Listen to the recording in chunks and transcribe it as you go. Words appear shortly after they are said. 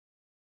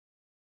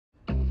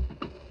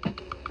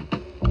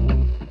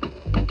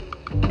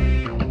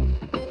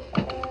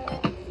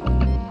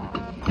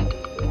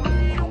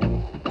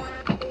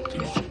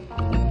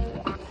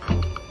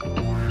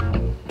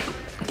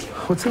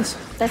What's this?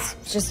 That's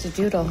just a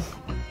doodle.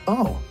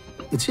 Oh,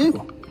 it's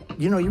you.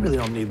 You know, you really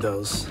don't need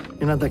those.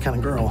 You're not that kind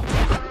of girl.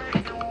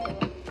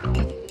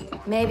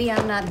 Maybe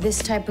I'm not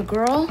this type of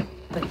girl,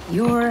 but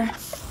you're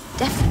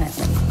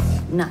definitely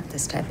not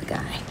this type of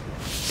guy.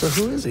 So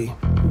who is he?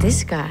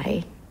 This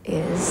guy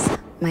is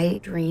my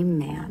dream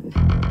man.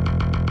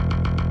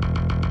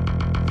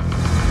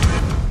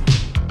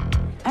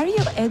 Are you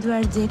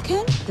Edward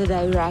Deacon, the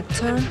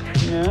director?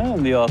 Yeah,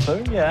 I'm the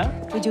author, yeah.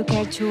 Would you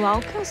care to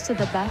walk us to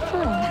the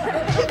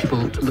bathroom? People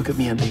look at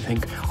me and they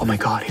think, oh my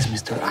God, he's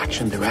Mr.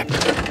 Action Director.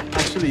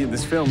 Actually, in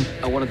this film,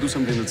 I want to do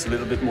something that's a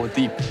little bit more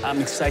deep. I'm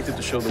excited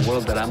to show the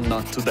world that I'm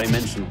not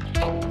two-dimensional.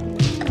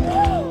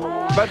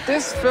 But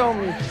this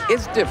film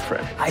is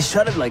different. I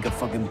shot it like a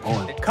fucking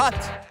poem. Cut!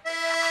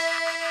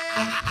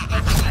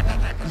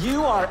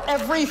 You are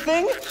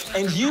everything,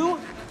 and you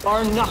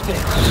are nothing.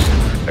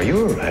 Are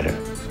you a writer?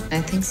 I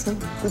think so.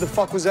 Who the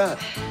fuck was that?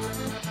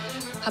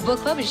 A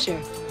book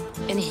publisher,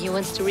 and he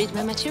wants to read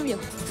my material.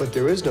 But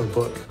there is no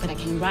book. But I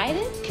can write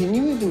it. Can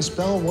you even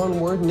spell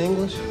one word in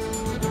English?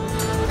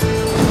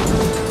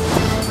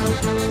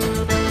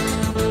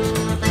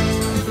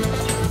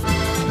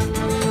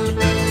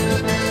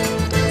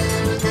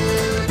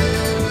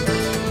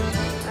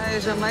 Eu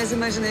jamais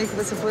imaginei que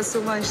você fosse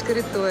uma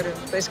escritora.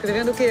 Tá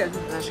escrevendo o quê?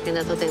 Acho que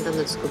ainda tô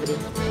tentando descobrir.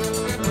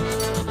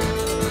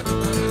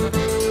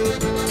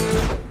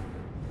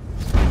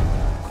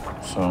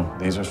 So,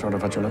 these are sort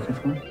of what you're looking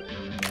for?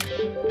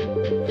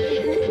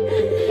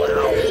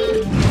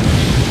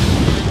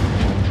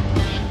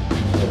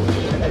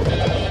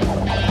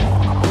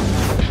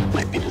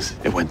 My penis,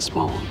 it went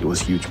small. It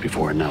was huge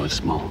before, and now it's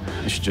small.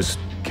 I should just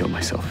kill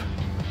myself.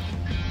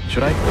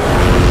 Should I?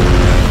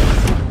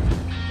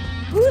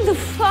 Who the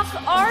fuck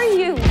are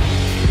you?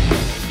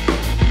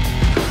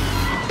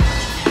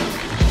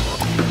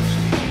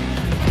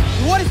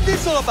 What is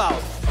this all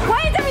about?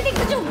 Why is everything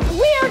such a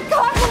weird,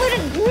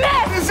 convoluted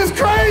mess? This is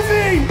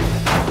crazy!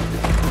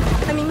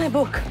 I mean my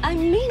book. I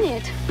mean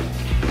it.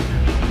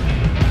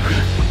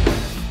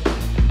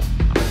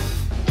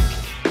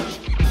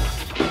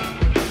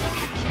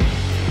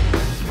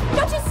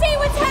 Don't you see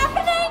what's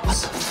happening? What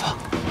the fuck?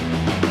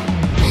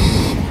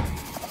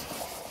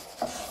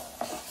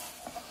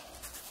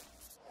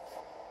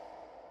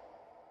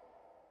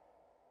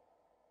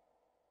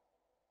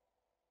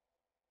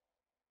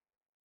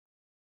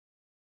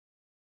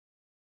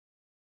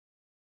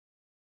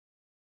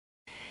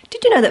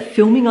 Did you know that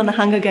filming on the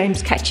Hunger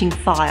Games Catching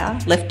Fire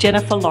left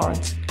Jennifer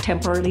Lawrence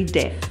temporarily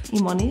deaf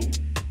in one ear?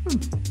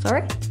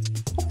 Sorry?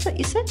 What's that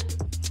you said?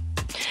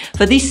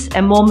 For this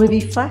and more movie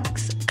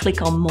facts,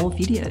 click on more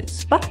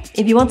videos. But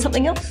if you want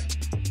something else,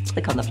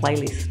 click on the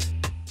playlist.